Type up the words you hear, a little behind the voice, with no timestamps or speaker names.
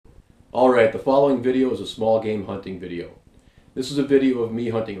Alright, the following video is a small game hunting video. This is a video of me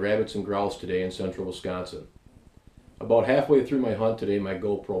hunting rabbits and grouse today in central Wisconsin. About halfway through my hunt today, my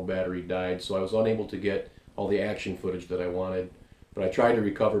GoPro battery died, so I was unable to get all the action footage that I wanted, but I tried to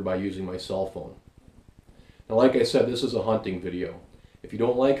recover by using my cell phone. Now, like I said, this is a hunting video. If you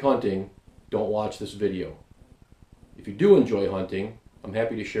don't like hunting, don't watch this video. If you do enjoy hunting, I'm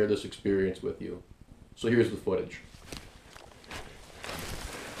happy to share this experience with you. So here's the footage.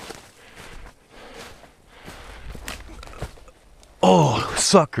 Oh,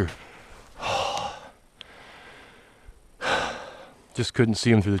 sucker. Just couldn't see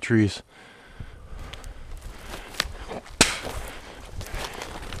him through the trees.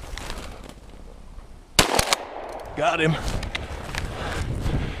 Got him.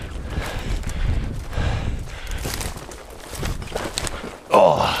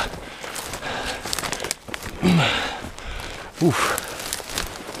 Oh. Oof.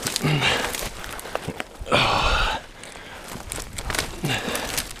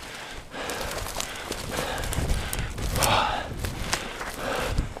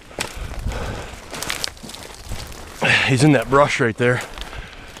 He's in that brush right there.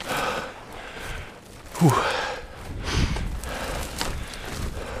 Whew.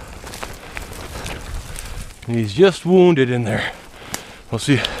 And he's just wounded in there. We'll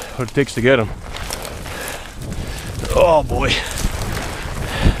see what it takes to get him. Oh boy.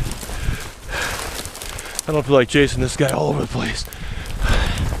 I don't feel like chasing this guy all over the place,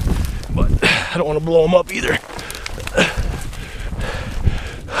 but I don't want to blow him up either.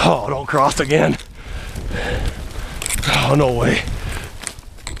 Oh, don't cross again. Oh, no way.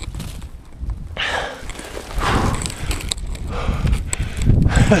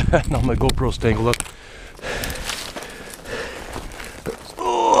 Now my GoPro's tangled up.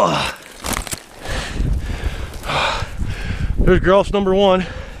 Oh. There's grouse number one.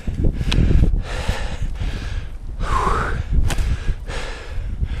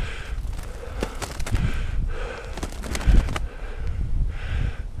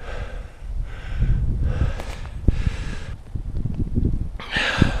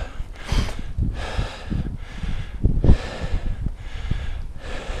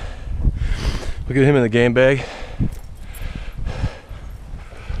 Look at him in the game bag.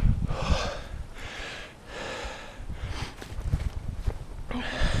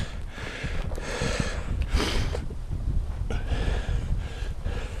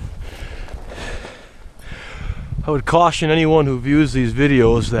 I would caution anyone who views these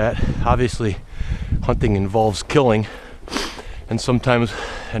videos that obviously hunting involves killing, and sometimes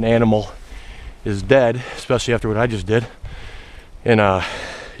an animal is dead, especially after what I just did, and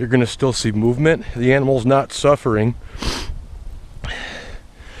you're gonna still see movement. The animal's not suffering.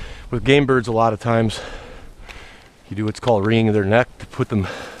 With game birds, a lot of times you do what's called wringing their neck to put them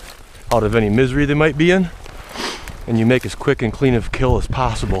out of any misery they might be in, and you make as quick and clean of kill as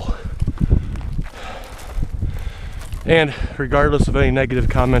possible. And regardless of any negative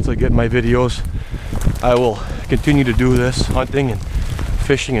comments I get in my videos, I will continue to do this hunting and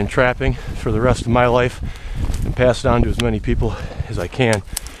fishing and trapping for the rest of my life and pass it on to as many people as I can,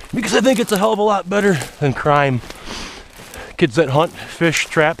 because I think it's a hell of a lot better than crime. Kids that hunt, fish,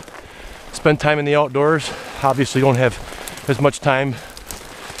 trap, spend time in the outdoors obviously don't have as much time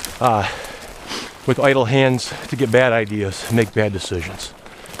with idle hands to get bad ideas and make bad decisions.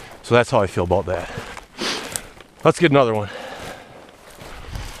 So that's how I feel about that. Let's get another one.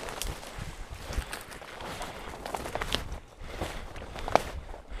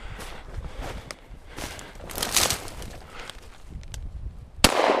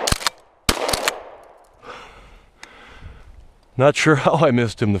 Not sure how I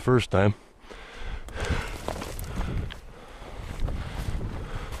missed him the first time.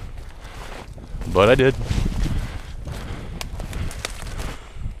 But I did.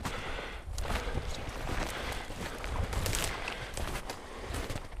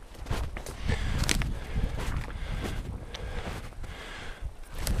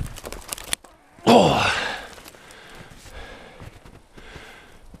 Oh.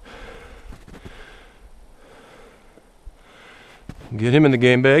 Get him in the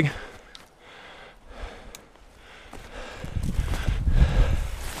game bag.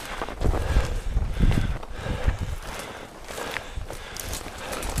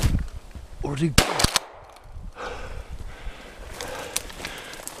 Where's he?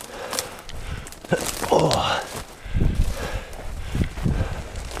 Oh.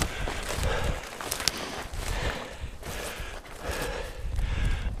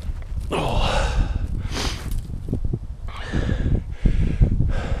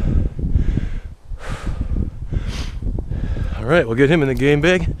 All right, we'll get him in the game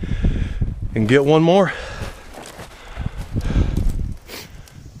bag. and get one more.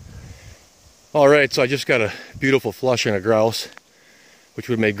 Alright, so I just got a beautiful flush on a grouse, which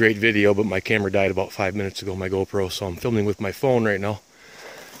would make great video, but my camera died about 5 minutes ago, my GoPro, so I'm filming with my phone right now.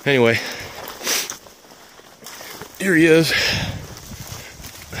 Anyway, here he is.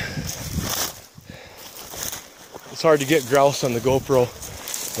 It's hard to get grouse on the GoPro,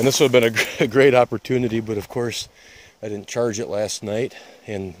 and this would have been a great opportunity, but of course I didn't charge it last night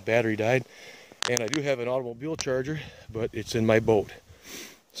and battery died. And I do have an automobile charger, but it's in my boat.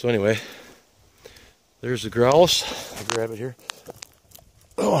 So anyway, there's the grouse. I'll grab it here.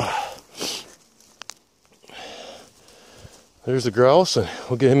 Oh. There's the grouse, and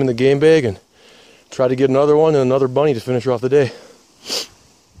we'll get him in the game bag and try to get another one and another bunny to finish off the day.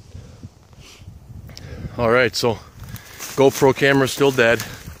 Alright, so GoPro camera's still dead.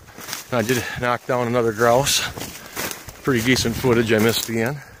 I did knock down another grouse. Pretty decent footage I missed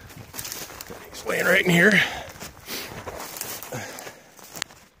again. He's laying right in here.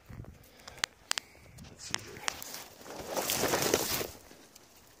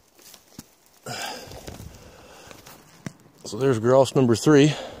 So there's grouse number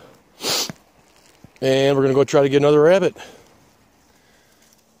 3, and we're gonna go try to get another rabbit.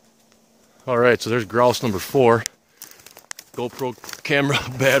 All right, so there's grouse number 4. GoPro camera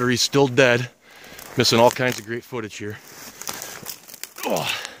battery still dead. Missing all kinds of great footage here. Oh.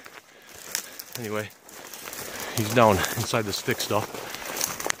 Anyway, he's down inside this thick stuff.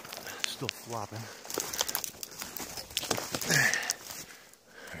 Still flopping.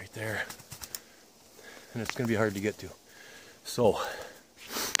 Right there. And it's gonna be hard to get to. So,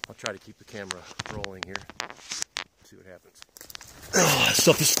 I'll try to keep the camera rolling here. See what happens. Oh, this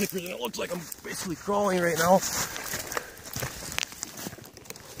stuff is thicker than it looks like. I'm basically crawling right now.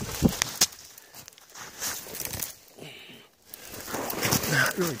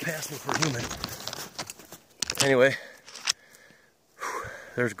 Not really passing for human. Anyway,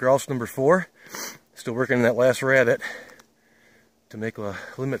 there's grouse number 4. Still working on that last rabbit to make a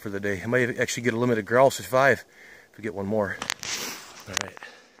limit for the day. I might actually get a limited grouse at 5 if we get one more. Alright,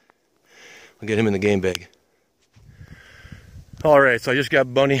 I'll get him in the game bag. Alright, so I just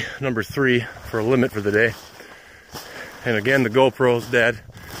got bunny number 3 for a limit for the day. And again, the GoPro's dead.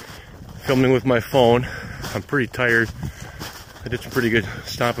 Filming with my phone. I'm pretty tired. I did some pretty good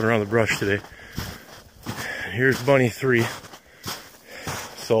stomping around the brush today. Here's bunny 3.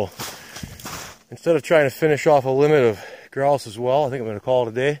 So, instead of trying to finish off a limit of grouse as well, I think I'm going to call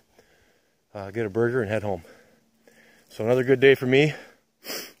it a day. Get a burger and head home. So another good day for me,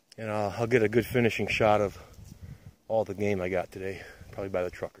 and I'll get a good finishing shot of all the game I got today, probably by the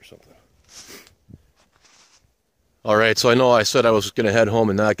truck or something. Alright, so I know I said I was going to head home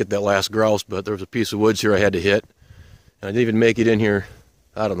and not get that last grouse, but there was a piece of woods here I had to hit. And I didn't even make it in here,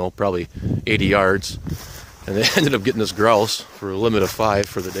 I don't know, probably 80 yards. And they ended up getting this grouse for a limit of 5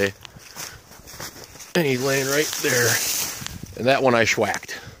 for the day. And he's laying right there. And that one I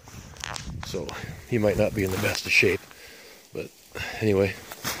schwacked. So he might not be in the best of shape. But anyway,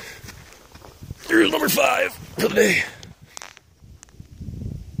 here's number 5 for the day.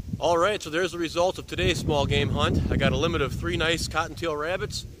 Alright, so there's the result of today's small game hunt. I got a limit of 3 nice cottontail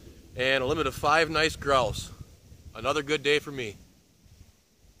rabbits and a limit of 5 nice grouse. Another good day for me.